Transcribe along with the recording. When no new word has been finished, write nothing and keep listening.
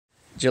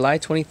July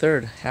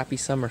 23rd. Happy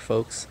summer,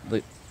 folks.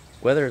 The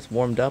weather is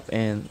warmed up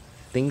and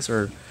things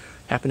are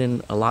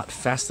happening a lot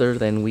faster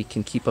than we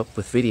can keep up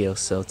with videos.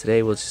 So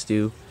today we'll just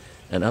do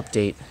an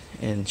update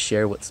and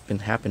share what's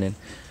been happening.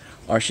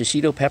 Our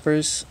shishito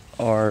peppers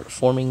are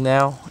forming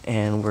now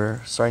and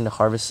we're starting to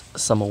harvest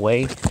some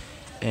away.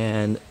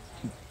 And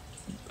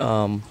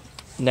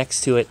next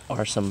to it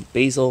are some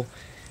basil.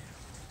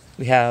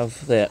 We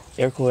have the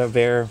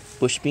Ercover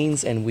bush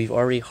beans and we've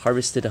already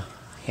harvested a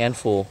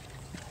handful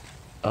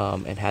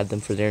and had them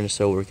for dinner,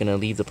 so we're gonna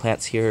leave the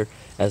plants here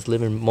as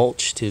living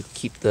mulch to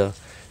keep the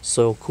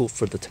soil cool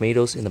for the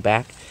tomatoes in the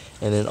back.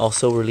 And then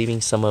also we're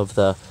leaving some of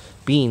the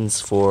beans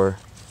for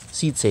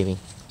seed saving.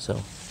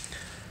 So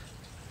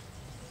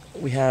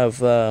we have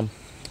the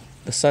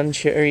sun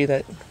cherry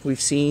that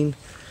we've seen.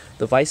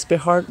 The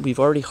Weissbeerhardt, we've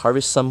already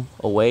harvested some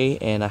away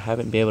and I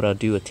haven't been able to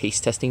do a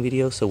taste testing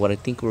video, so what I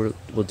think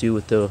we'll do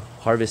with the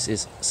harvest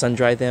is sun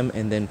dry them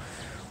and then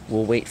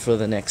we'll wait for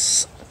the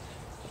next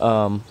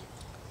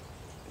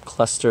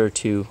cluster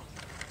to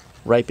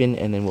ripen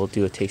and then we'll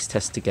do a taste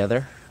test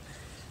together.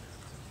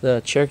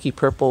 The Cherokee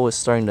purple is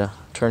starting to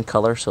turn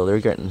color, so they're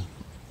getting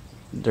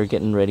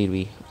ready to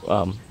be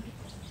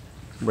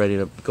ready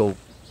to go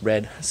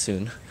red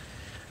soon.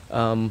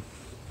 What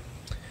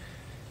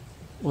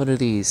are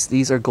these?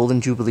 These are golden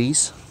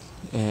jubilees,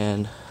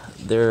 and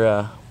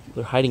they're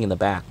hiding in the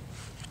back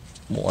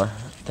more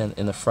than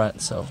in the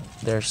front. So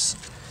there's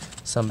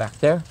some back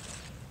there,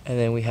 and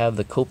then we have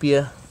the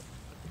copia.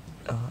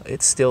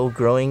 It's still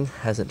growing,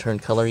 hasn't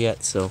turned color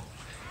yet, so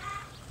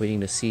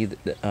waiting to see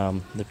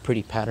the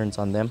pretty patterns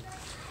on them.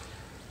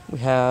 We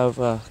have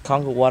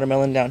Congo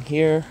watermelon down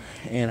here,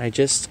 and I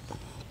just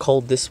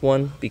culled this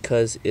one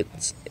because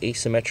it's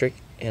asymmetric,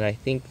 and I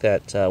think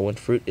that when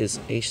fruit is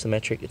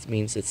asymmetric it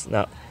means it's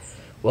not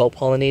well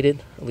pollinated.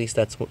 At least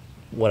that's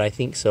what I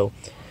think. So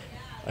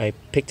I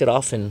picked it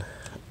off and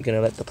I'm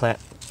gonna let the plant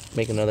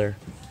make another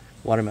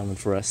watermelon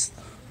for us.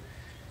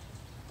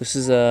 This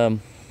is a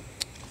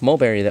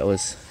mulberry that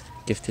was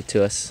gifted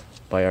to us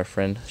by our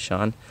friend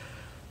Sean.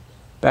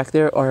 Back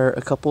there are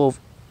a couple of,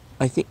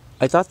 I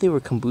thought they were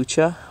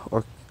kombucha,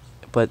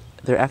 but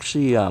they're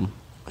actually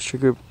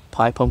sugar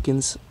pie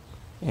pumpkins,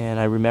 and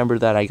I remember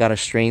that I got a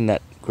strain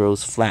that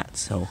grows flat,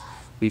 so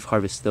we've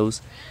harvested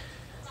those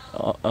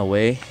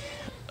away.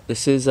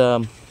 This is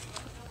the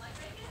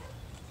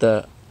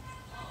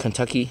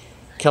Kentucky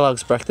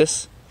Kellogg's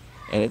breakfast,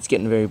 and it's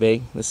getting very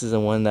big. This is the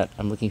one that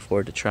I'm looking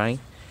forward to trying.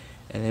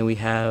 And then we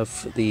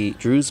have the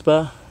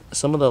Drusba,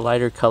 some of the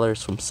lighter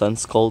colors from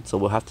Sun's Cold, so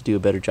we'll have to do a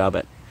better job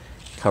at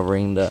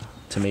covering the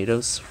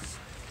tomatoes.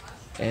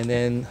 And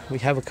then we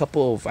have a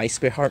couple of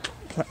Weissbeerhardt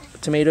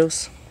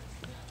tomatoes.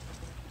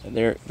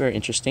 They're very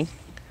interesting.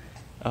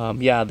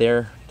 Yeah,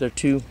 they're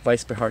two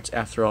Weissbeerhardts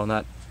after all,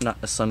 not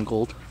a Sun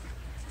Gold.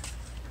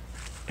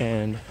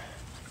 And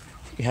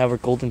we have our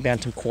golden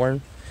bantam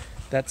corn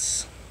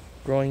that's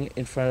growing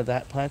in front of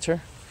that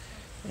planter.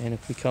 And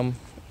if we come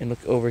and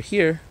look over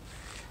here,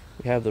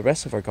 we have the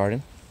rest of our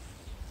garden.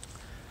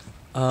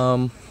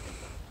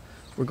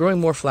 We're growing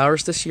more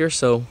flowers this year,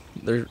 so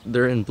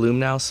they're in bloom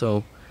now,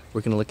 so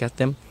we're gonna look at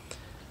them.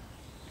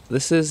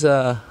 This is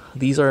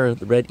these are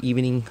the red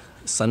evening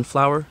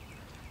sunflower,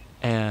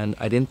 and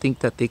I didn't think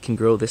that they can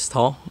grow this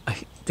tall.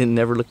 I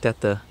never looked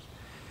at the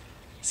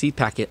seed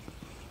packet.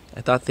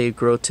 I thought they'd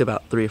grow to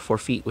about 3 or 4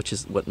 feet, which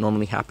is what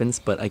normally happens,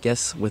 but I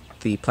guess with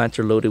the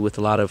planter loaded with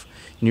a lot of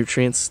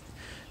nutrients,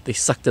 they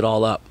sucked it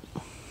all up.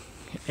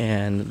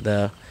 And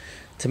the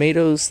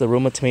tomatoes, the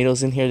Roma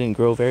tomatoes in here didn't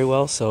grow very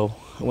well, so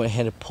I went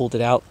ahead and pulled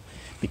it out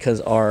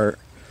because our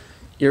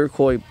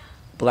Iroquois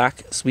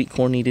black sweet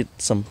corn needed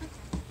some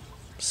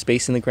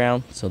space in the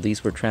ground, so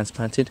these were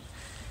transplanted.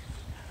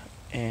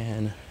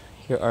 And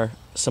here are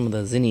some of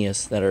the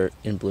zinnias that are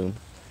in bloom.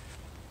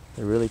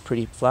 They're really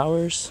pretty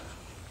flowers.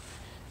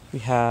 We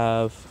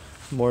have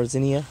more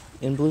zinnia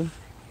in bloom.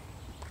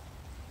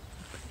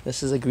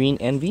 This is a green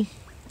envy,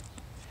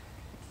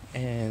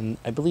 and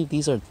I believe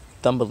these are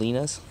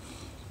Thumbelinas.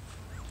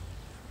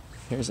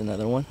 Here's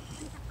another one.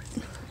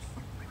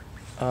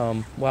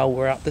 While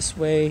we're out this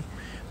way,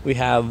 we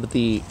have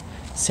the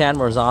San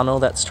Marzano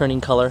that's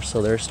turning color,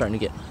 so they're starting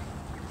to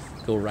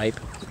go ripe.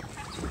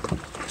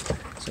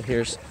 So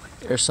here's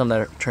some that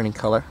are turning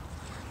color.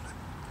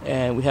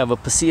 And we have a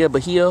Pasilla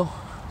Bajío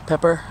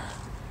pepper.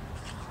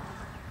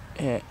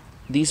 And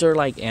these are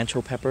like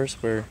ancho peppers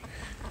where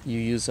you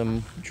use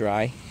them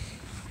dry.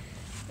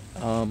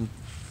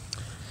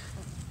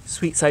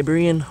 Sweet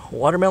Siberian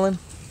watermelon.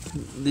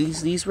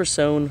 These were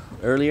sown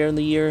earlier in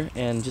the year,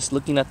 and just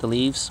looking at the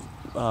leaves,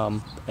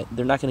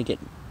 they're not going to get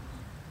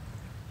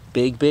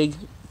big,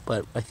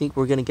 but I think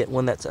we're going to get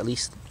one that's at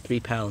least 3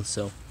 pounds.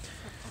 So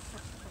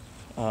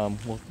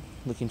we're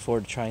looking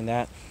forward to trying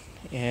that.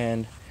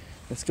 And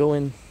let's go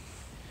in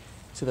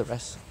to the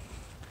rest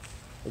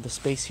of the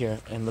space here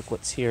and look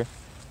what's here.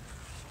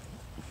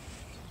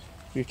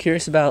 If you're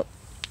curious about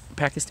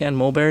Pakistan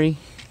mulberry,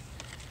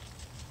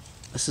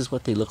 this is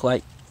what they look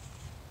like.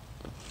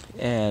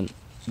 And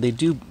they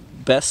do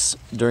best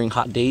during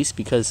hot days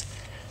because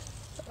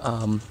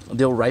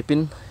They'll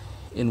ripen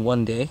in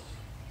one day.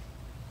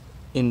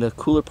 In the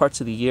cooler parts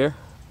of the year,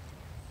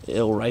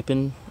 it'll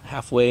ripen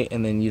halfway,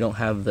 and then you don't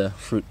have the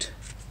fruit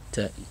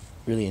to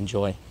really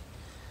enjoy.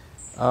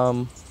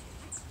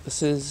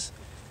 This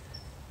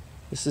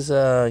is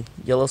a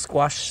yellow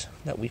squash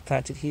that we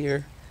planted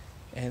here,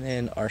 and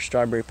then our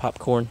strawberry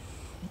popcorn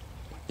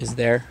is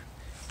there.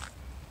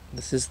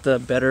 This is the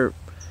better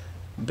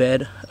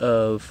bed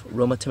of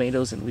Roma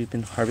tomatoes, and we've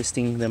been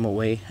harvesting them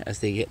away as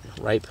they get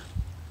ripe.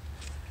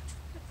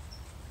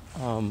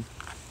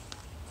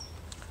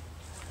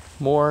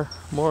 More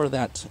of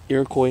that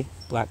Iroquois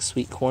black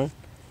sweet corn,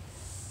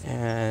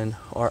 and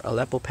our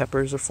Aleppo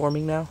peppers are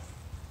forming now.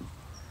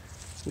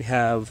 We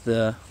have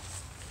the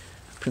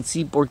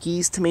Principe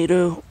Borghese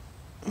tomato,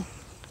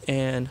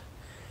 and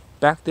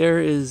back there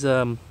is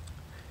I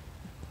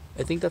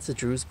think that's a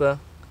Drusba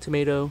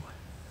tomato.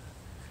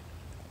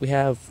 We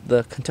have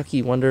the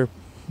Kentucky Wonder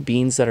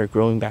beans that are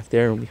growing back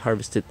there, and we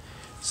harvested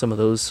some of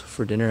those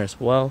for dinner as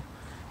well.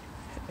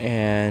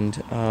 And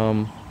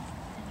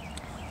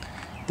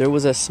there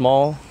was a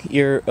small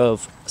ear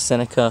of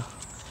Seneca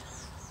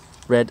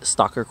red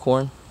stalker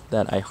corn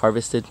that I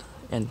harvested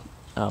and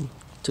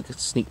took a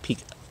sneak peek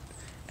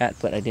at,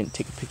 but I didn't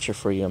take a picture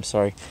for you. I'm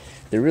sorry.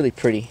 They're really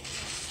pretty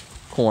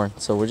corn,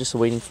 so we're just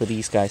waiting for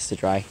these guys to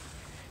dry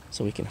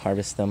so we can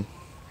harvest them.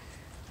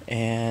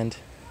 And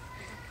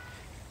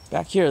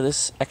back here,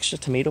 this extra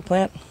tomato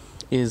plant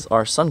is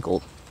our sun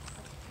gold.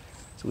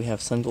 So we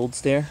have sun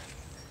golds there,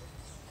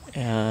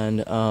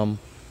 and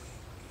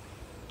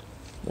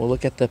we'll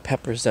look at the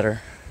peppers that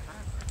are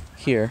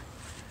here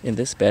in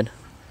this bed.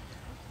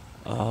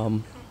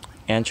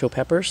 Ancho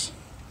peppers,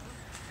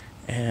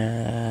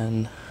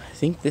 and I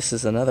think this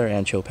is another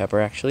ancho pepper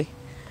actually.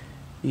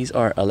 These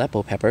are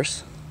Aleppo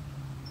peppers,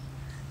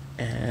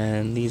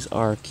 and these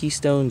are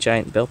Keystone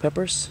giant bell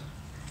peppers,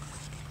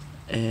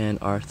 and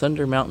our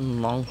Thunder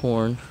Mountain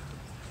Longhorn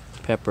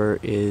pepper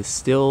is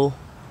still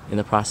in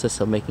the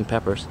process of making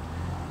peppers.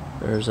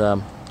 There's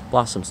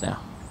blossoms now.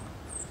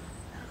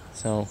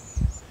 So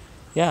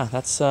yeah,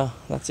 that's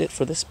it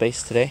for this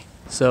space today.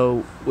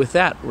 So with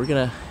that, we're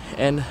gonna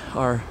end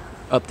our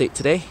update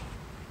today,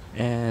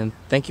 and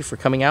thank you for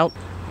coming out,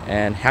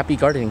 and happy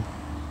gardening.